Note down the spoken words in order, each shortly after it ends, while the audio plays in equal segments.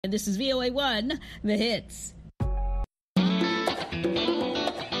And this is VOA 1, The Hits.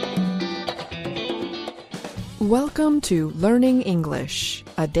 Welcome to Learning English,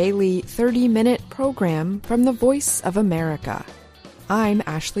 a daily 30-minute program from the Voice of America. I'm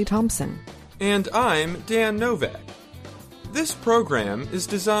Ashley Thompson. And I'm Dan Novak. This program is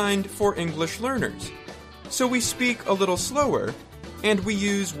designed for English learners, so we speak a little slower, and we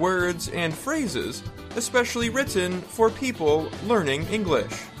use words and phrases especially written for people learning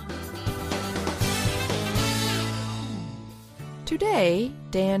English. Today,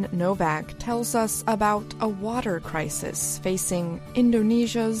 Dan Novak tells us about a water crisis facing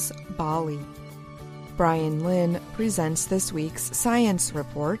Indonesia's Bali. Brian Lynn presents this week's science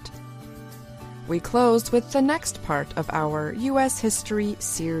report. We close with the next part of our U.S. history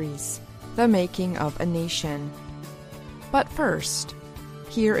series, The Making of a Nation. But first,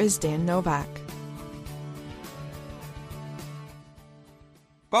 here is Dan Novak.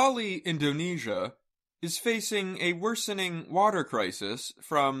 Bali, Indonesia, is facing a worsening water crisis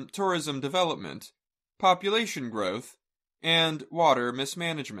from tourism development, population growth, and water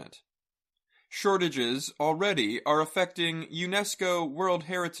mismanagement. Shortages already are affecting UNESCO World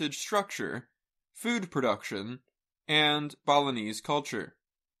Heritage structure, food production, and Balinese culture.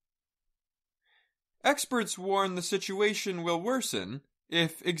 Experts warn the situation will worsen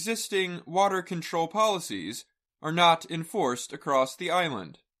if existing water control policies are not enforced across the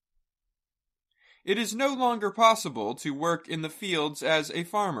island. It is no longer possible to work in the fields as a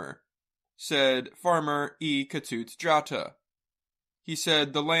farmer, said farmer E. Ketut Jata. He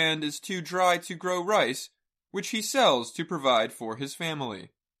said the land is too dry to grow rice, which he sells to provide for his family.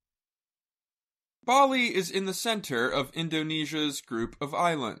 Bali is in the center of Indonesia's group of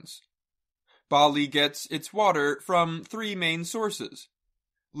islands. Bali gets its water from three main sources: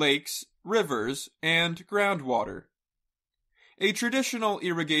 lakes, rivers, and groundwater. A traditional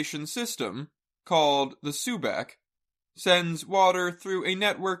irrigation system, called the Subak, sends water through a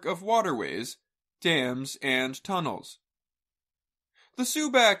network of waterways, dams, and tunnels. The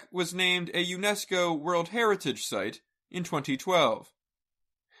Subak was named a UNESCO World Heritage Site in 2012.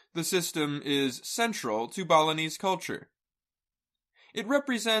 The system is central to Balinese culture. It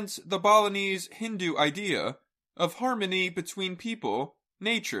represents the Balinese Hindu idea of harmony between people,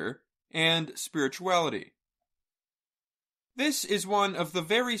 nature, and spirituality. This is one of the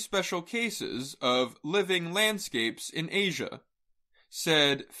very special cases of living landscapes in Asia,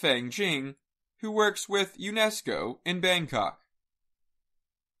 said Feng Jing, who works with UNESCO in Bangkok.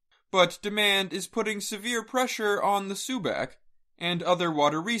 But demand is putting severe pressure on the Subak and other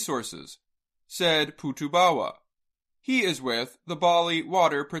water resources, said Putubawa. He is with the Bali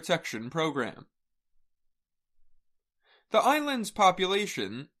Water Protection Program. The island's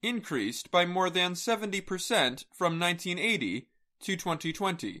population increased by more than 70% from 1980 to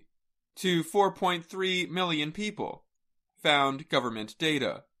 2020, to 4.3 million people, found government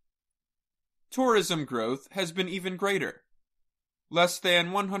data. Tourism growth has been even greater. Less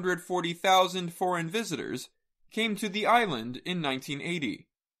than 140,000 foreign visitors came to the island in 1980.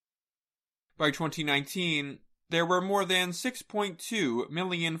 By 2019, there were more than 6.2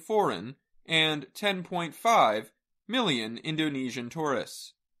 million foreign and 10.5 million Indonesian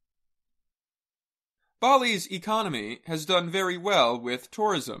tourists. Bali's economy has done very well with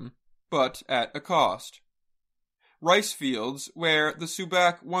tourism, but at a cost. Rice fields where the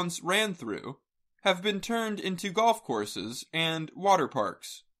Subak once ran through have been turned into golf courses and water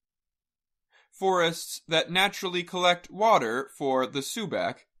parks. Forests that naturally collect water for the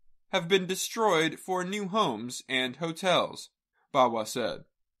Subak have been destroyed for new homes and hotels, Bawa said.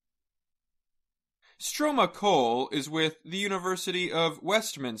 Stroma Cole is with the University of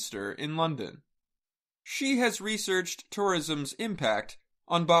Westminster in London. She has researched tourism's impact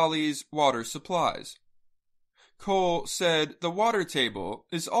on Bali's water supplies. Cole said the water table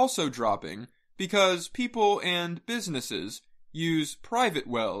is also dropping because people and businesses use private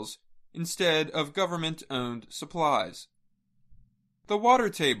wells instead of government-owned supplies. The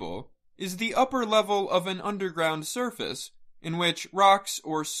water table is the upper level of an underground surface in which rocks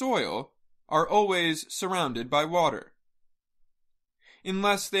or soil are always surrounded by water. In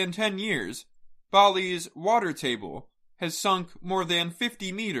less than 10 years, Bali's water table has sunk more than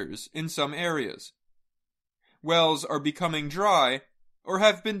 50 meters in some areas. Wells are becoming dry or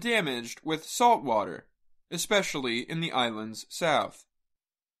have been damaged with salt water, especially in the island's south.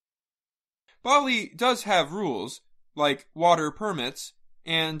 Bali does have rules, like water permits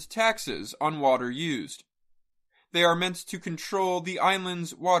and taxes on water used. They are meant to control the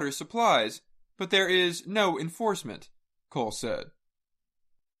island's water supplies, but there is no enforcement, Cole said.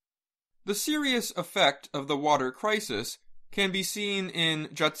 The serious effect of the water crisis can be seen in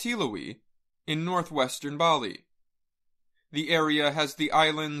Jatiluwi in northwestern Bali. The area has the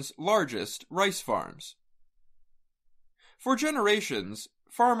island's largest rice farms. For generations,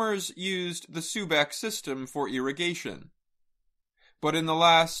 farmers used the Subak system for irrigation. But in the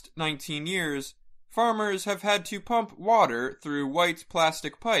last 19 years, farmers have had to pump water through white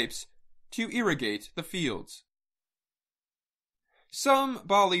plastic pipes to irrigate the fields. Some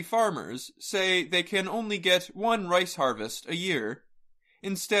Bali farmers say they can only get one rice harvest a year,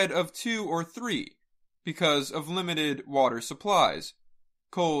 instead of 2 or 3, because of limited water supplies,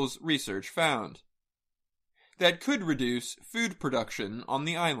 Cole's research found. That could reduce food production on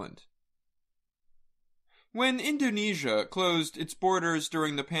the island. When Indonesia closed its borders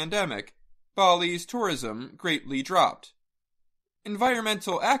during the pandemic, Bali's tourism greatly dropped.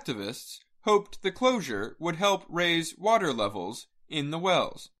 Environmental activists hoped the closure would help raise water levels in the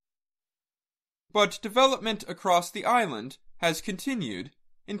wells. But development across the island has continued,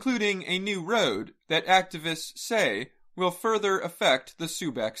 including a new road that activists say will further affect the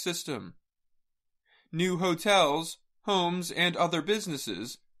Subak system. New hotels, homes, and other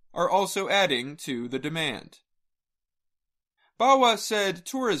businesses are also adding to the demand. Bawa said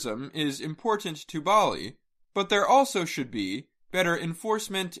tourism is important to Bali, but there also should be better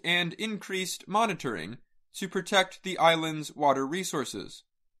enforcement and increased monitoring to protect the island's water resources.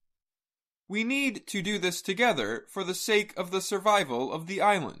 We need to do this together for the sake of the survival of the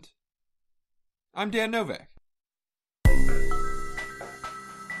island. I'm Dan Novak.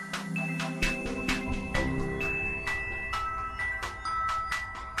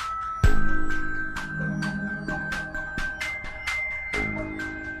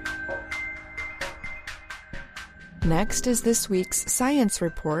 Next is this week's Science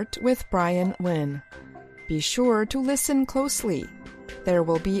Report with Brian Lynn. Be sure to listen closely. There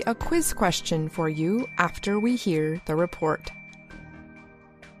will be a quiz question for you after we hear the report.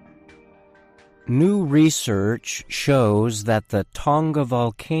 New research shows that the Tonga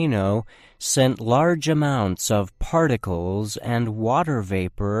volcano sent large amounts of particles and water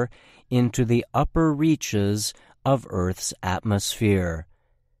vapor into the upper reaches of Earth's atmosphere.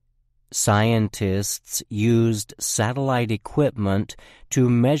 Scientists used satellite equipment to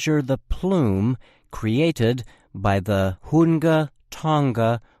measure the plume created by the Hunga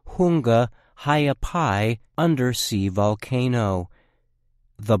Tonga Hunga Ha'apai undersea volcano.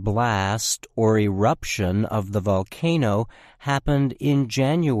 The blast or eruption of the volcano happened in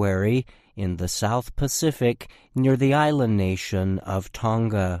January in the South Pacific near the island nation of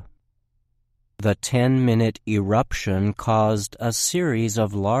Tonga. The 10-minute eruption caused a series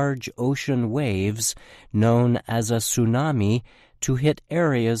of large ocean waves known as a tsunami to hit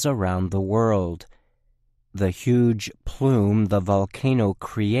areas around the world. The huge plume the volcano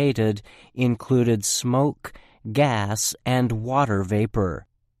created included smoke, gas, and water vapor.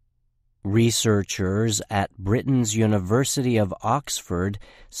 Researchers at Britain's University of Oxford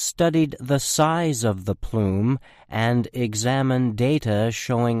studied the size of the plume and examined data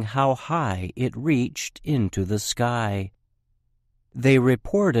showing how high it reached into the sky. They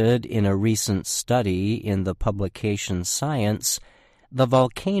reported in a recent study in the publication Science, the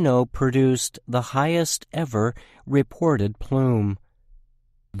volcano produced the highest ever reported plume.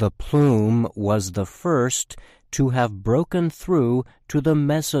 The plume was the first to have broken through to the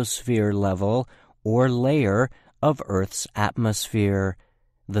mesosphere level or layer of Earth's atmosphere,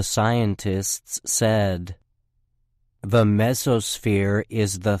 the scientists said. The mesosphere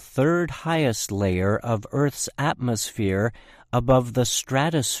is the third highest layer of Earth's atmosphere above the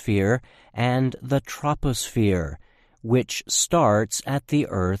stratosphere and the troposphere, which starts at the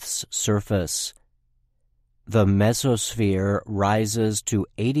Earth's surface. The mesosphere rises to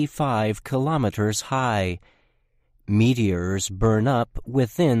 85 kilometers high. Meteors burn up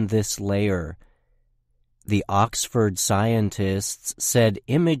within this layer. The Oxford scientists said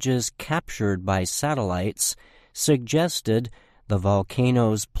images captured by satellites suggested the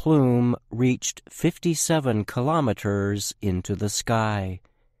volcano's plume reached 57 kilometers into the sky.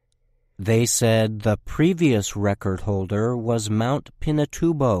 They said the previous record holder was Mount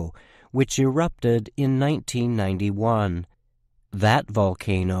Pinatubo, which erupted in 1991. That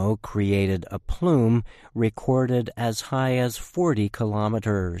volcano created a plume recorded as high as 40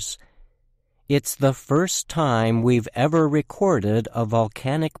 kilometers. It's the first time we've ever recorded a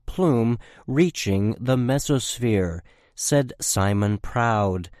volcanic plume reaching the mesosphere, said Simon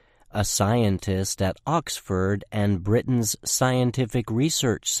Proud, a scientist at Oxford and Britain's Scientific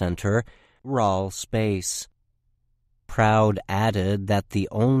Research Centre, RAL Space. Proud added that the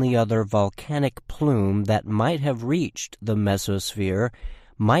only other volcanic plume that might have reached the mesosphere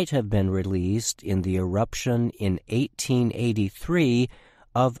might have been released in the eruption in 1883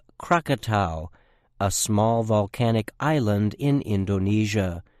 of Krakatau, a small volcanic island in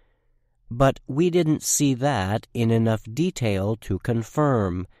Indonesia. But we didn't see that in enough detail to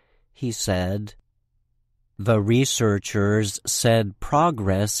confirm, he said. The researchers said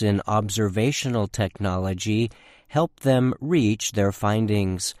progress in observational technology helped them reach their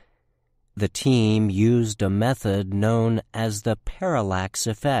findings. The team used a method known as the parallax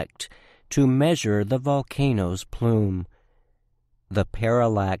effect to measure the volcano's plume. The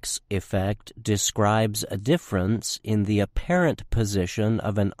parallax effect describes a difference in the apparent position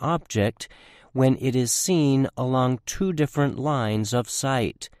of an object when it is seen along two different lines of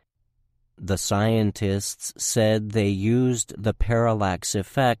sight. The scientists said they used the parallax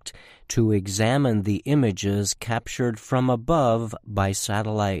effect to examine the images captured from above by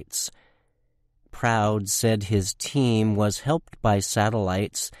satellites. Proud said his team was helped by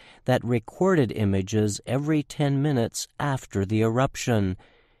satellites that recorded images every 10 minutes after the eruption,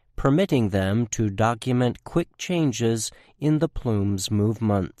 permitting them to document quick changes in the plume's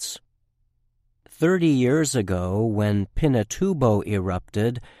movements. 30 years ago, when Pinatubo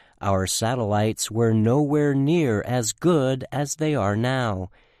erupted, our satellites were nowhere near as good as they are now,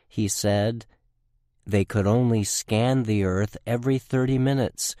 he said. They could only scan the Earth every 30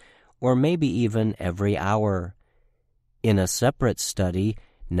 minutes, or maybe even every hour. In a separate study,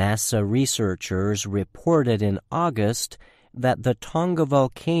 NASA researchers reported in August that the Tonga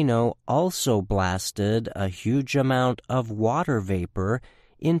volcano also blasted a huge amount of water vapor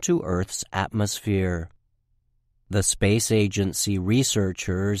into Earth's atmosphere. The space agency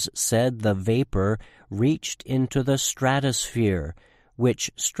researchers said the vapor reached into the stratosphere,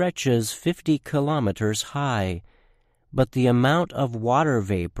 which stretches 50 kilometers high. But the amount of water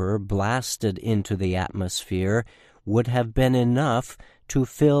vapor blasted into the atmosphere would have been enough to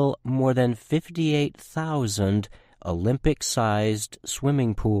fill more than 58,000 Olympic-sized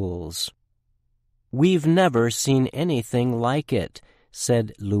swimming pools. "We've never seen anything like it,"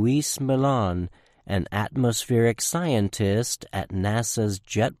 said Luis Milan, an atmospheric scientist at NASA's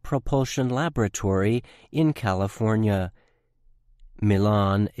Jet Propulsion Laboratory in California.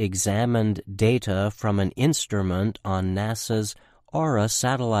 Milan examined data from an instrument on NASA's Aura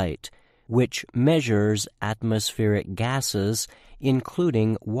satellite, which measures atmospheric gases,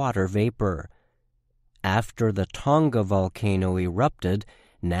 including water vapor. After the Tonga volcano erupted,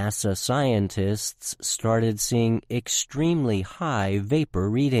 NASA scientists started seeing extremely high vapor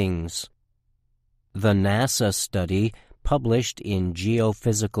readings. The NASA study, published in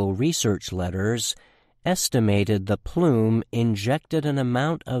Geophysical Research Letters, estimated the plume injected an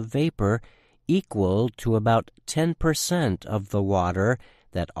amount of vapor equal to about 10% of the water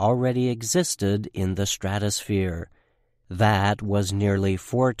that already existed in the stratosphere. That was nearly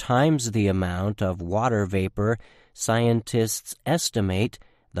 4 times the amount of water vapor scientists estimate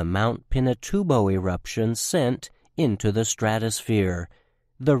the Mount Pinatubo eruption sent into the stratosphere,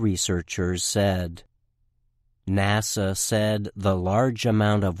 the researchers said. NASA said the large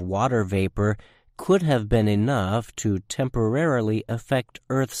amount of water vapor could have been enough to temporarily affect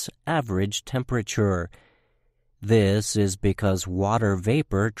Earth's average temperature. This is because water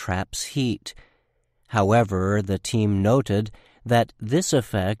vapor traps heat. However, the team noted that this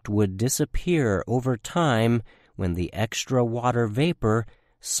effect would disappear over time when the extra water vapor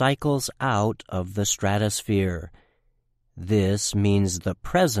cycles out of the stratosphere. This means the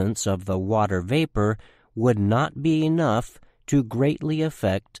presence of the water vapor would not be enough to greatly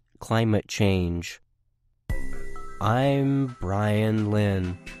affect climate change. I'm Brian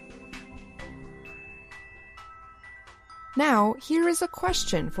Lynn. Now, here is a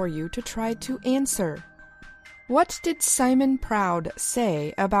question for you to try to answer. What did Simon Proud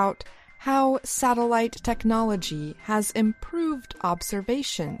say about how satellite technology has improved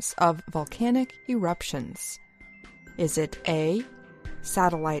observations of volcanic eruptions? Is it A,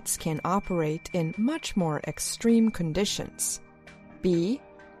 satellites can operate in much more extreme conditions? B,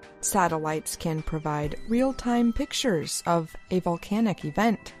 satellites can provide real-time pictures of a volcanic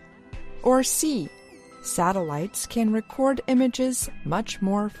event? Or C, satellites can record images much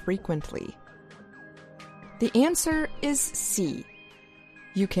more frequently? The answer is C.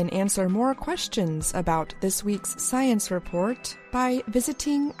 You can answer more questions about this week's science report by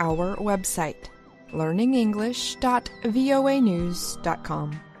visiting our website,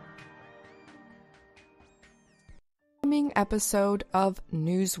 learningenglish.voanews.com. Upcoming episode of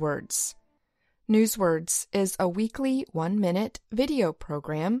Newswords. Newswords is a weekly 1-minute video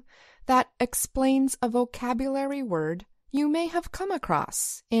program that explains a vocabulary word you may have come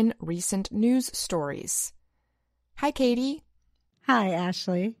across in recent news stories. Hi, Katie. Hi,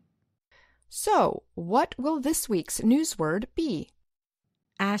 Ashley. So, what will this week's news word be?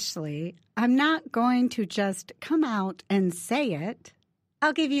 Ashley, I'm not going to just come out and say it.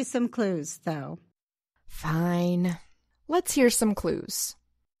 I'll give you some clues, though. Fine. Let's hear some clues.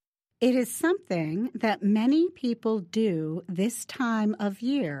 It is something that many people do this time of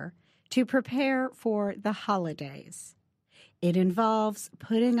year to prepare for the holidays. It involves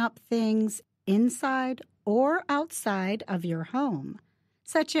putting up things inside or outside of your home,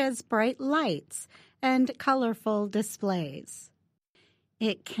 such as bright lights and colorful displays.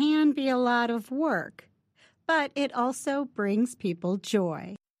 It can be a lot of work, but it also brings people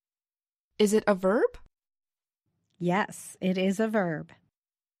joy. Is it a verb? Yes, it is a verb.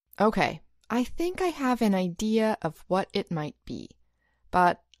 Okay, I think I have an idea of what it might be,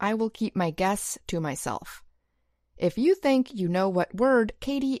 but I will keep my guess to myself. If you think you know what word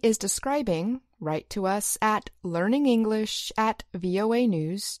Katie is describing, write to us at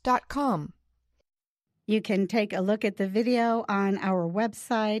learningenglish@voanews.com. You can take a look at the video on our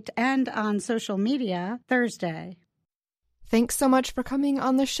website and on social media Thursday. Thanks so much for coming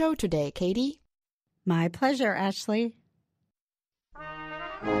on the show today, Katie. My pleasure, Ashley.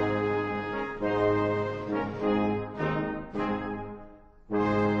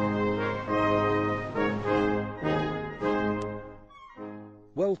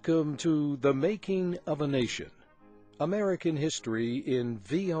 Welcome to The Making of a Nation, American History in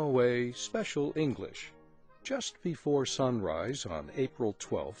VOA Special English. Just before sunrise on April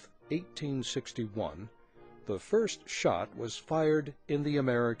 12, 1861, the first shot was fired in the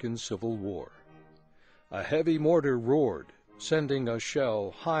American Civil War. A heavy mortar roared, sending a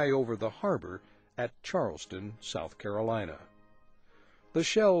shell high over the harbor at Charleston, South Carolina. The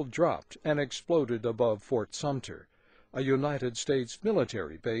shell dropped and exploded above Fort Sumter, a United States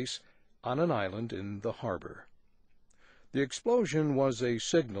military base on an island in the harbor. The explosion was a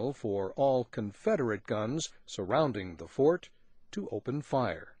signal for all Confederate guns surrounding the fort to open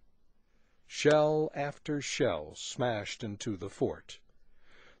fire. Shell after shell smashed into the fort.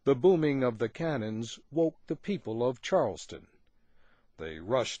 The booming of the cannons woke the people of Charleston. They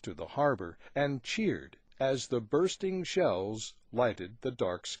rushed to the harbor and cheered as the bursting shells lighted the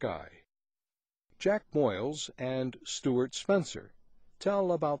dark sky. Jack Moyles and Stuart Spencer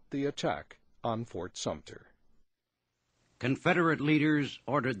tell about the attack on Fort Sumter. Confederate leaders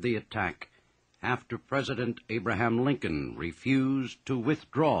ordered the attack after President Abraham Lincoln refused to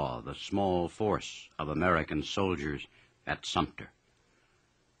withdraw the small force of American soldiers at Sumter.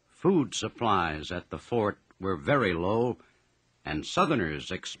 Food supplies at the fort were very low, and Southerners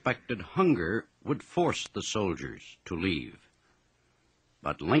expected hunger would force the soldiers to leave.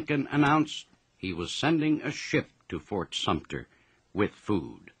 But Lincoln announced he was sending a ship to Fort Sumter with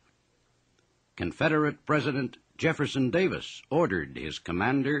food. Confederate President Jefferson Davis ordered his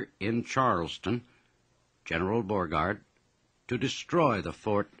commander in Charleston, General Beauregard, to destroy the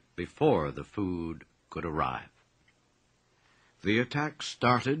fort before the food could arrive. The attack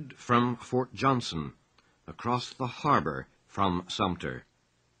started from Fort Johnson, across the harbor from Sumter.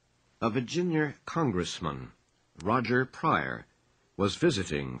 A Virginia congressman, Roger Pryor, was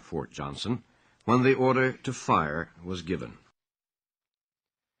visiting Fort Johnson when the order to fire was given.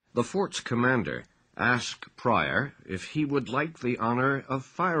 The fort's commander asked Pryor if he would like the honor of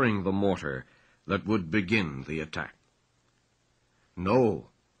firing the mortar that would begin the attack.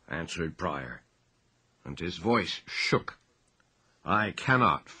 "No," answered Pryor, and his voice shook. "I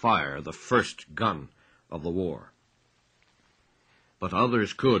cannot fire the first gun of the war." But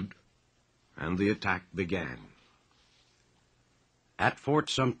others could, and the attack began. At Fort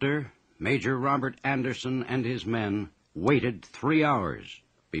Sumter, Major Robert Anderson and his men waited 3 hours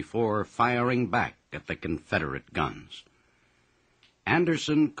before firing back at the Confederate guns.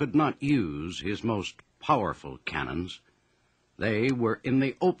 Anderson could not use his most powerful cannons. They were in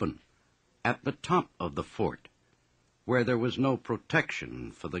the open, at the top of the fort, where there was no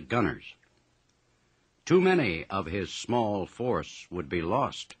protection for the gunners. Too many of his small force would be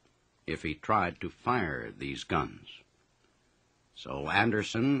lost if he tried to fire these guns. So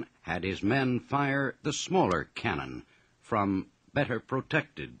Anderson had his men fire the smaller cannon from better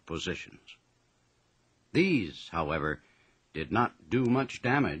protected positions. These, however, did not do much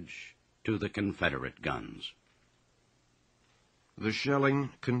damage to the Confederate guns. The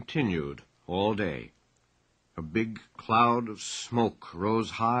shelling continued all day. A big cloud of smoke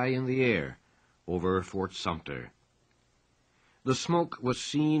rose high in the air over Fort Sumter. The smoke was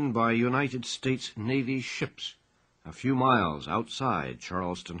seen by United States Navy ships a few miles outside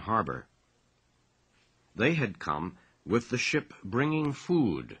Charleston Harbor. They had come with the ship bringing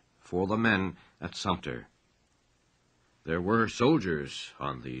food for the men at Sumter. There were soldiers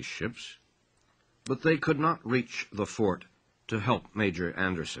on these ships, but they could not reach the fort to help Major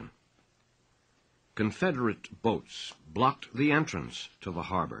Anderson. Confederate boats blocked the entrance to the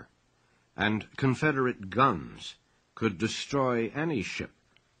harbor, and Confederate guns could destroy any ship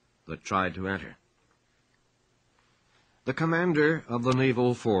that tried to enter. The commander of the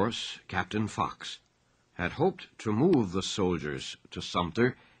naval force, Captain Fox, had hoped to move the soldiers to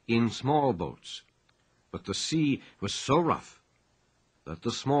Sumter in small boats, but the sea was so rough that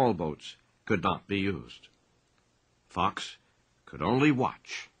the small boats could not be used. Fox could only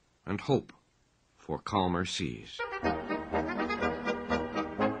watch and hope for calmer seas.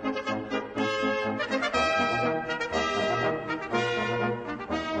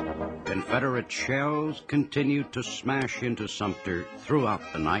 Confederate shells continued to smash into Sumter throughout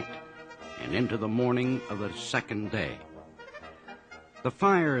the night and into the morning of the second day. The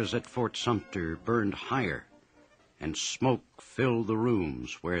fires at Fort Sumter burned higher, and smoke filled the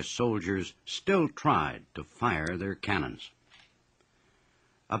rooms where soldiers still tried to fire their cannons.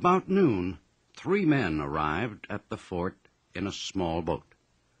 About noon, 3 men arrived at the fort in a small boat.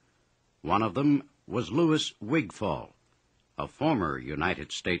 One of them was Louis Wigfall, a former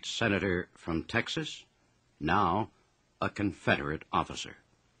United States Senator from Texas, now a Confederate officer.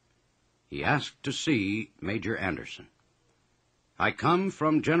 He asked to see Major Anderson. "I come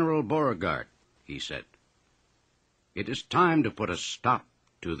from General Beauregard," he said. "It is time to put a stop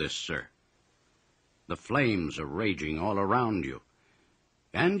to this, sir. The flames are raging all around you,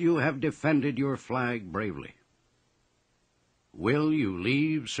 and you have defended your flag bravely." "Will you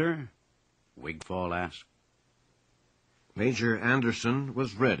leave, sir?" Wigfall asked. Major Anderson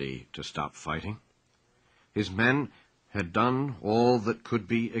was ready to stop fighting. His men had done all that could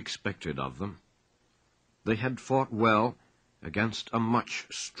be expected of them. They had fought well against a much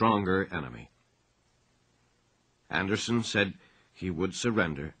stronger enemy. Anderson said he would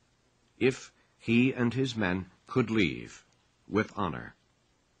surrender if he and his men could leave with honor.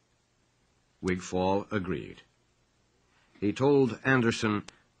 Wigfall agreed. He told Anderson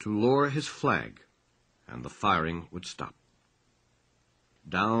to lower his flag, and the firing would stop.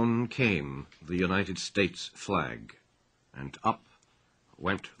 Down came the United States flag, and up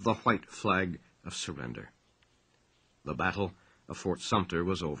went the white flag of surrender. The Battle of Fort Sumter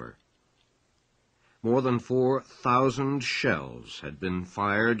was over. More than 4,000 shells had been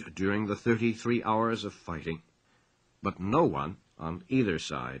fired during the 33 hours of fighting, but no one on either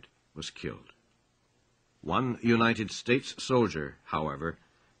side was killed. One United States soldier, however,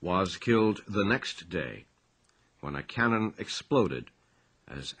 was killed the next day when a cannon exploded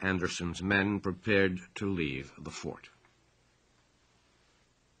as Anderson's men prepared to leave the fort.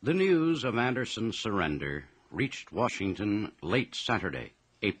 The news of Anderson's surrender reached Washington late Saturday,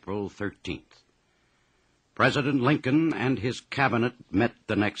 April 13th. President Lincoln and his cabinet met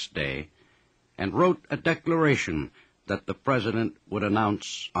the next day and wrote a declaration that the president would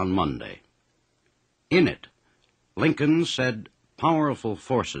announce on Monday. In it, Lincoln said powerful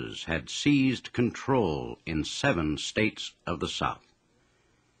forces had seized control in 7 states of the South.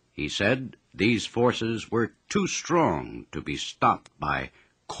 He said these forces were too strong to be stopped by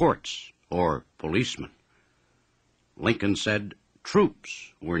courts or policemen. Lincoln said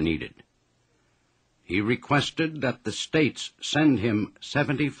troops were needed. He requested that the states send him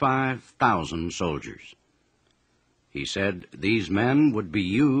 75,000 soldiers. He said these men would be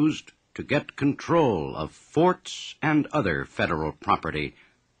used to get control of forts and other federal property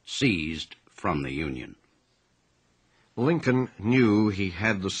seized from the Union. Lincoln knew he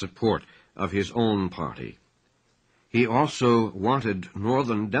had the support of his own party. He also wanted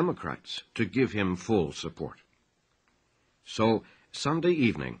Northern Democrats to give him full support. So, Sunday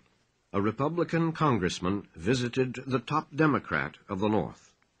evening, a Republican congressman visited the top Democrat of the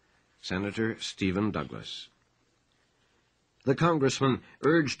North, Senator Stephen Douglas. The congressman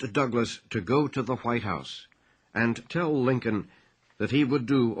urged Douglas to go to the White House and tell Lincoln that he would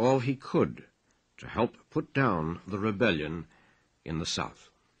do all he could to help put down the rebellion in the South.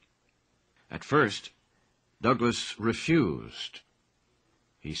 At first, Douglas refused.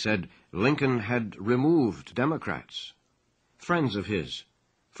 He said Lincoln had removed Democrats, friends of his,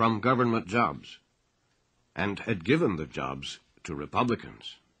 from government jobs, and had given the jobs to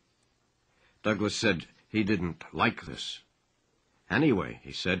Republicans. Douglas said he didn't like this. Anyway,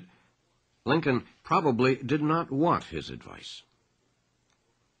 he said, Lincoln probably did not want his advice.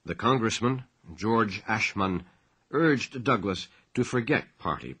 The congressman, George Ashmun, urged Douglas to forget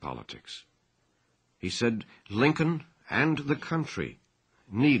party politics. He said Lincoln and the country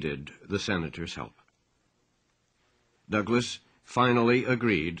needed the senator's help. Douglas finally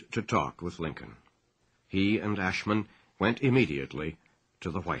agreed to talk with Lincoln. He and Ashmun went immediately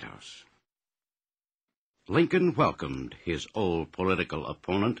to the White House. Lincoln welcomed his old political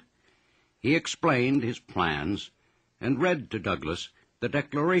opponent. He explained his plans and read to Douglas the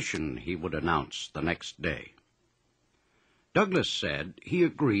declaration he would announce the next day. Douglas said he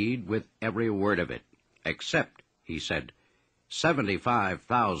agreed with every word of it, except, he said,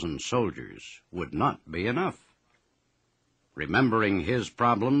 75,000 soldiers would not be enough. Remembering his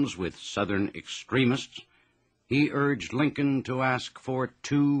problems with Southern extremists, he urged Lincoln to ask for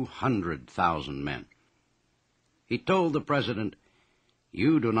 200,000 men. He told the President,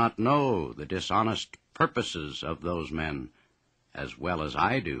 "You do not know the dishonest purposes of those men as well as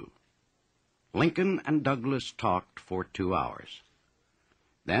I do." Lincoln and Douglas talked for 2 hours.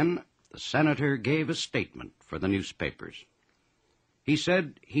 Then the senator gave a statement for the newspapers. He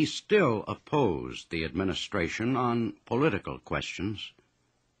said he still opposed the administration on political questions,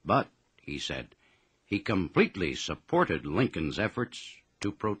 but, he said, he completely supported Lincoln's efforts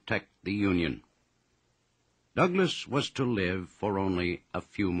to protect the Union. Douglas was to live for only a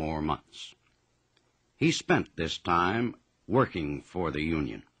few more months. He spent this time working for the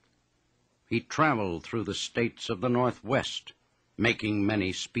Union. He traveled through the states of the Northwest, making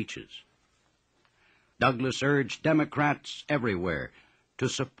many speeches. Douglas urged Democrats everywhere to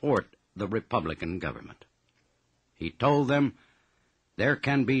support the Republican government. He told them, "There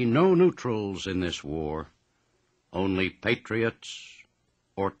can be no neutrals in this war, only patriots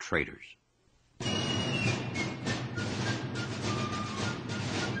or traitors."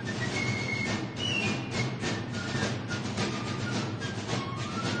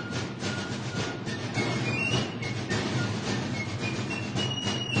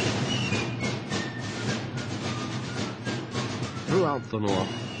 Throughout the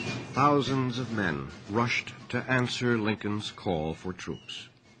North, thousands of men rushed to answer Lincoln's call for troops.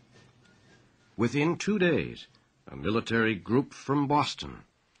 Within 2 days, a military group from Boston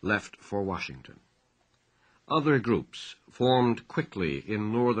left for Washington. Other groups formed quickly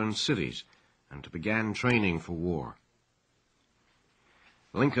in northern cities and began training for war.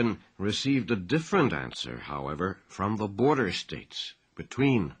 Lincoln received a different answer, however, from the border states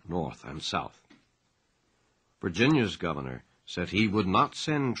between North and South. Virginia's governor said he would not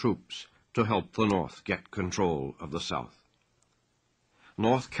send troops to help the North get control of the South.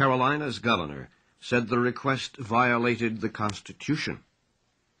 North Carolina's governor said the request violated the Constitution.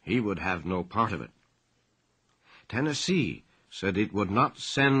 He would have no part of it. Tennessee said it would not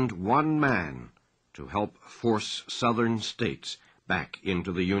send one man to help force Southern states back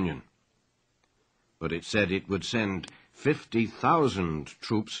into the Union. But it said it would send 50,000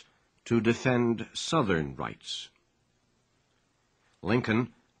 troops to defend Southern rights.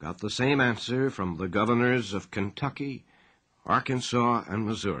 Lincoln got the same answer from the governors of Kentucky, Arkansas, and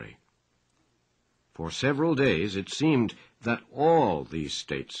Missouri. For several days it seemed that all these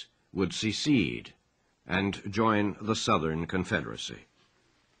states would secede and join the Southern Confederacy.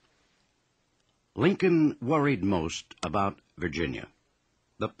 Lincoln worried most about Virginia,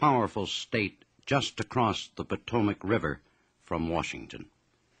 the powerful state just across the Potomac River from Washington.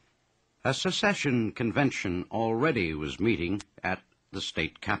 A secession convention already was meeting at the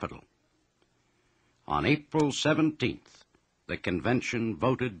state capitol. On April 17th, the convention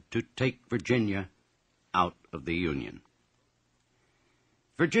voted to take Virginia out of the Union.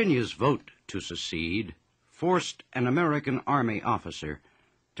 Virginia's vote to secede forced an American Army officer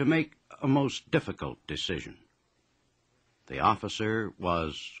to make a most difficult decision. The officer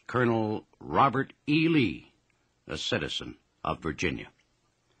was Colonel Robert E. Lee, a citizen of Virginia.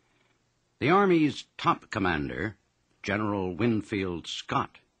 The Army's top commander, General Winfield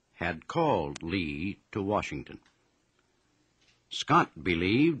Scott, had called Lee to Washington. Scott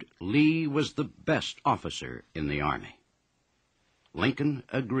believed Lee was the best officer in the Army. Lincoln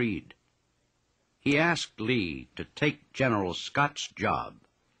agreed. He asked Lee to take General Scott's job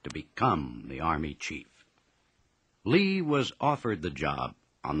to become the Army chief. Lee was offered the job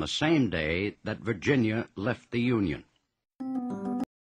on the same day that Virginia left the Union.